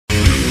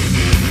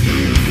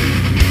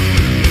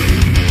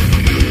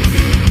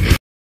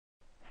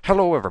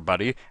Hello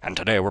everybody, and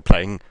today we're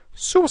playing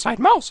Suicide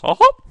Mouse.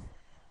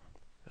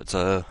 It's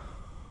an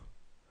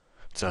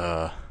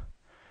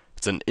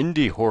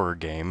indie horror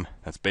game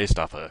that's based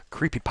off a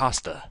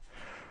creepypasta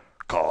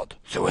called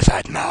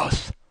Suicide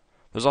Mouse.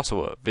 There's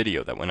also a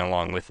video that went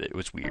along with it. It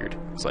was weird.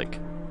 It's like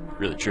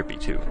really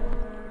trippy too.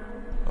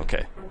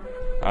 Okay.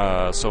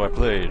 So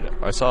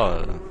I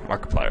saw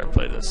Markiplier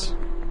play this.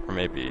 Or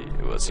maybe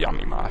it was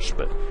Yami Mosh,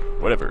 but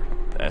whatever.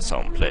 I saw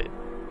him play it.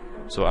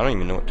 So I don't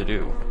even know what to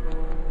do.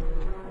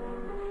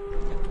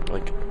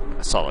 Like,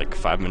 I saw like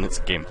 5 minutes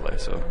of gameplay,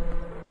 so...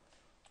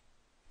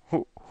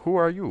 Who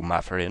are you,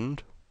 my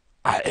friend?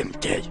 I am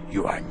dead.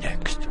 You are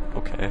next.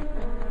 Okay.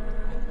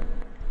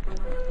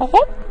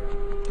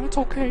 That's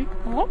okay.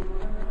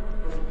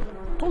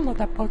 Don't let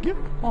that bug you.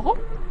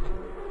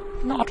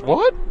 Not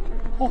what?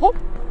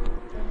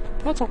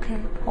 That's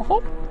okay.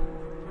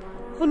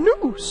 A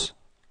noose.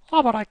 How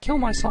about I kill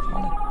myself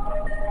on it?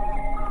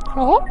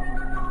 Oh!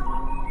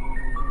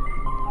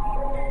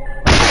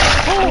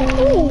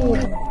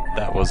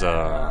 That was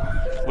a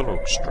little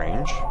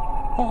strange.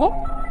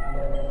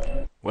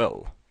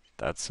 Well,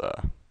 that's the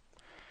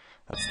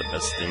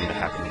best thing to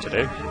happen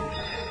today.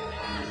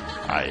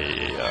 I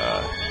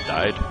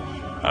died.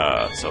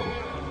 So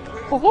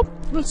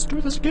Let's do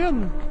this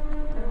again.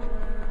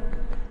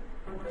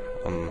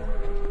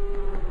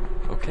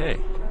 Okay.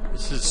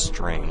 This is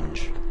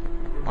strange.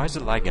 Why is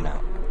it lagging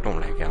out? Don't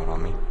lag out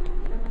on me.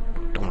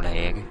 Don't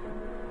lag.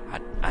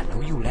 I know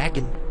you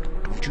lagging.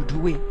 Don't you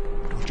do it.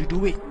 Don't you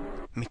do it.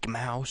 Mickey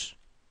Mouse.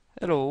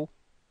 Hello.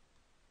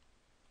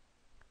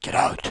 Get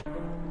out.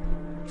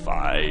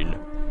 Fine.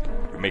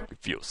 You make me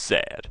feel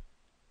sad.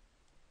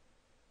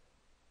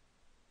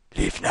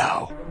 Leave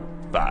now.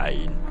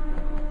 Fine.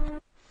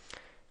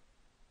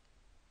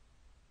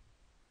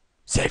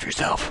 Save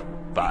yourself.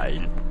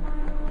 Fine.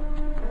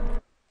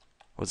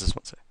 What does this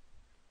one say?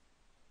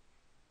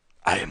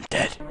 I am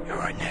dead. You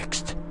are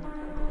next.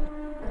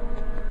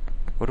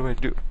 What do I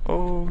do?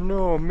 Oh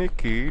no,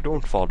 Mickey,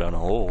 don't fall down a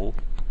hole.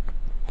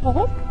 Oh,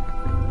 what?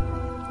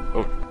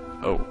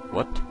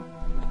 What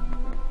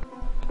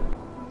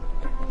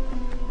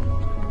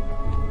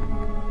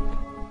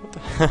the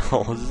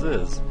hell is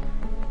this?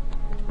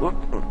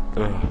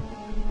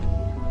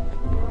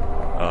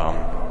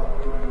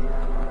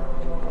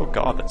 Oh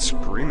god, that's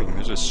screaming.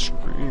 There's a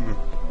scream.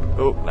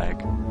 Oh,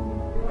 lag.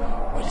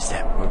 What is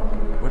that?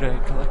 What did I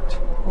collect?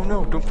 Oh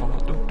no, don't fall.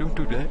 Don't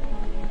do that.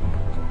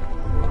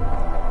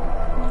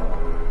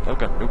 Oh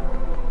god, nope.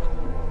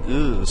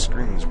 Ugh, the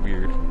scream is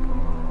weird.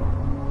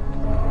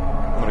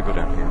 I'm gonna go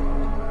down here.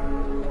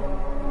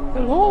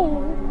 Hello.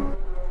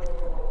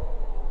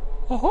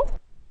 Oh.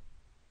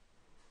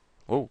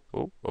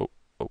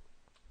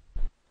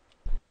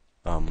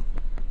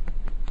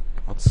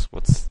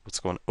 What's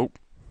going on? Oh.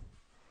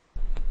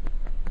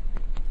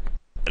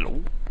 Hello?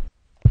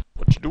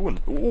 What you doing?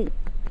 Oh.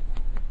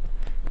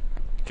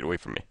 Get away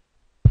from me.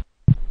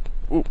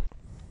 Oh.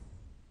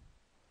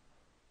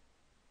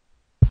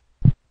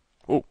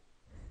 Oh.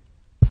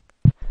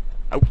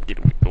 Out, get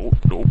away.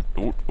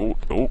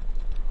 No.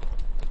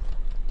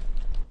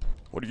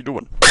 What are you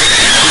doing?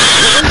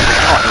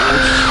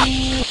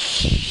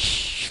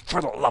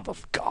 For the love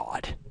of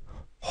God.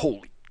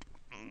 Holy.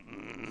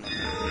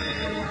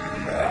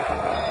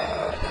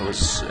 That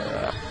was,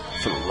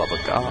 for the love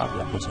of God,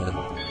 that was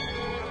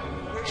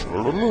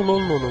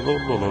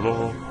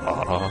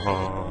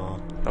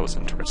that was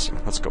interesting.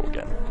 Let's go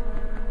again.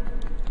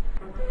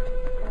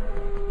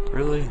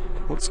 Really?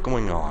 What's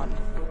going on?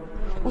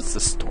 What's the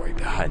story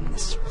behind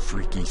this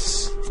freaky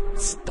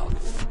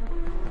stuff?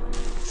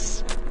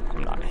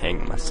 I'm not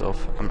hanging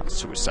myself. I'm not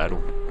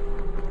suicidal.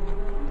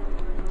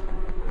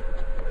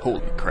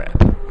 Holy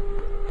crap.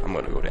 I'm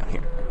gonna go down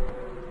here.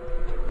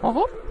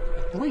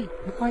 Wait,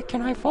 why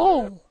can I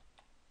fall?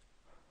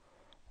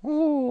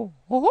 Oh.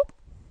 What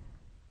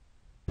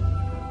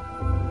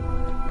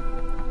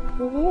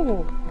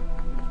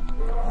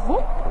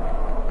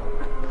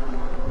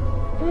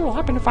will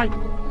happen if I...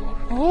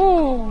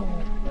 Oh.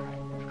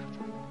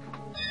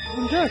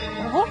 I'm dead.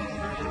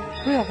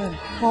 Well then.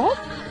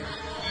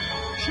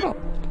 Shut up.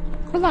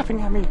 Quit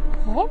laughing at me.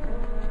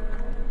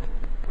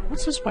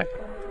 What's this way?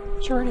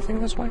 Is there anything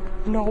this way?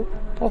 No.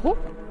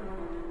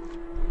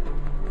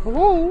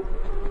 Hello?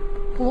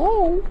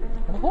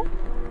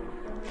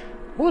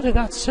 What did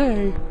that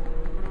say?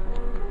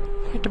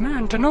 I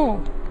demand to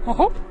know.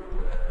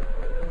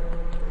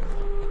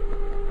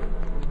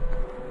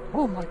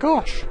 Oh my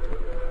gosh.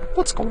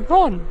 What's going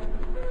on?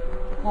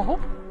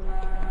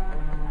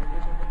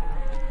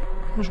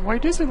 Enjoy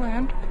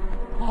Disneyland.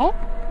 Hello?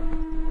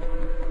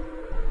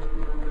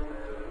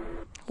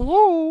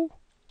 Oh.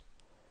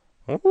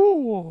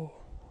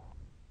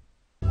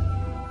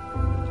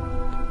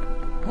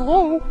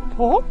 Hello?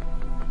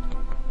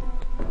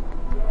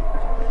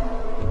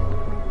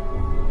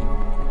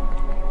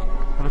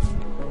 What if...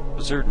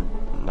 Is there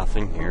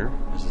nothing here?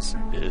 Is this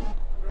it?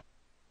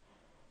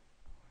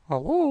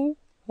 Hello?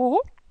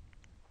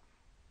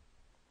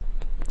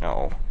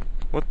 No.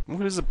 What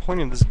is the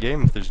point of this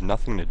game if there's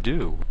nothing to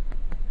do?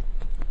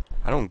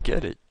 I don't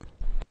get it.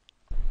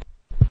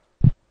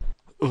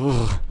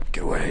 Ugh.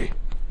 Get away.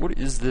 What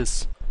is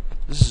this?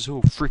 This is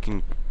so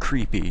freaking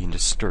creepy and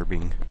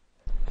disturbing.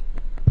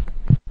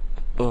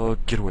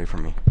 Get away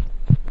from me.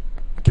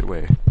 Get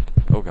away.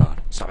 Oh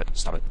god. Stop it.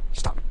 Stop it.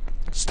 Stop.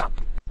 Stop.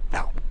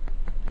 Now.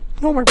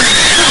 No, my.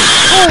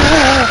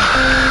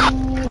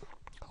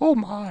 Oh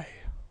my.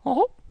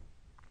 Oh.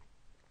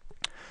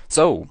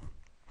 So,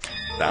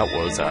 that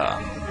was,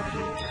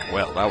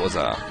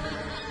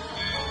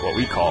 what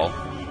we call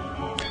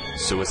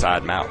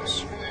Suicide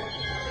Mouse.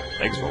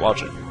 Thanks for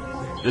watching.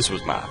 This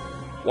was my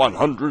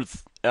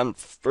 100th and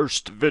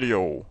first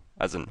video,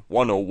 as in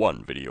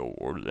 101 video,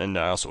 and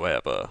I also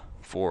have a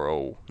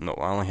 40, no,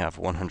 I only have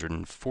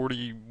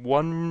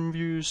 141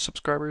 views,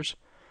 subscribers.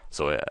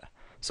 So yeah,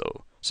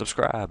 so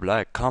subscribe,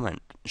 like,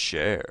 comment,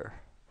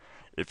 share,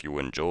 if you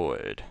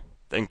enjoyed.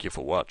 Thank you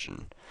for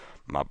watching,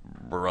 my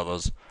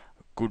brothers.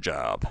 Good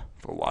job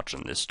for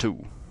watching this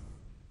too.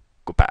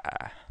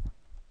 Goodbye.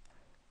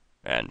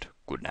 And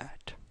good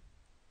night.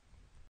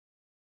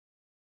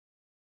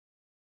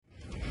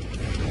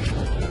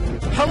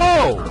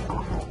 Hello!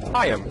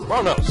 I am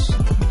Kronos.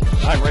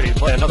 I'm ready to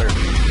play another.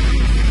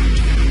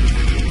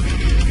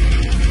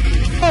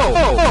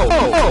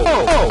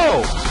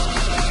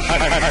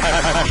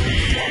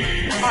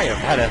 I have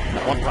had a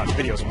one-shot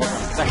videos more than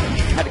a second.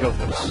 Had to go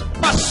through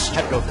this.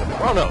 Had to go through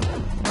Kronos.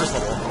 First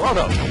level,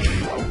 Kronos.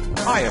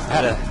 I have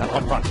had a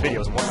one-shot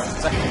videos more than a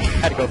second.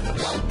 Had to go through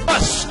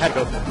this. Had to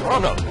go through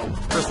Kronos.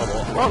 First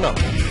level, Kronos.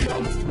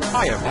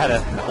 I have had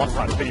a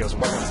one-shot videos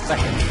more than a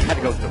second. Had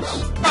to go through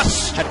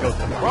this. Had to go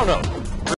through Kronos.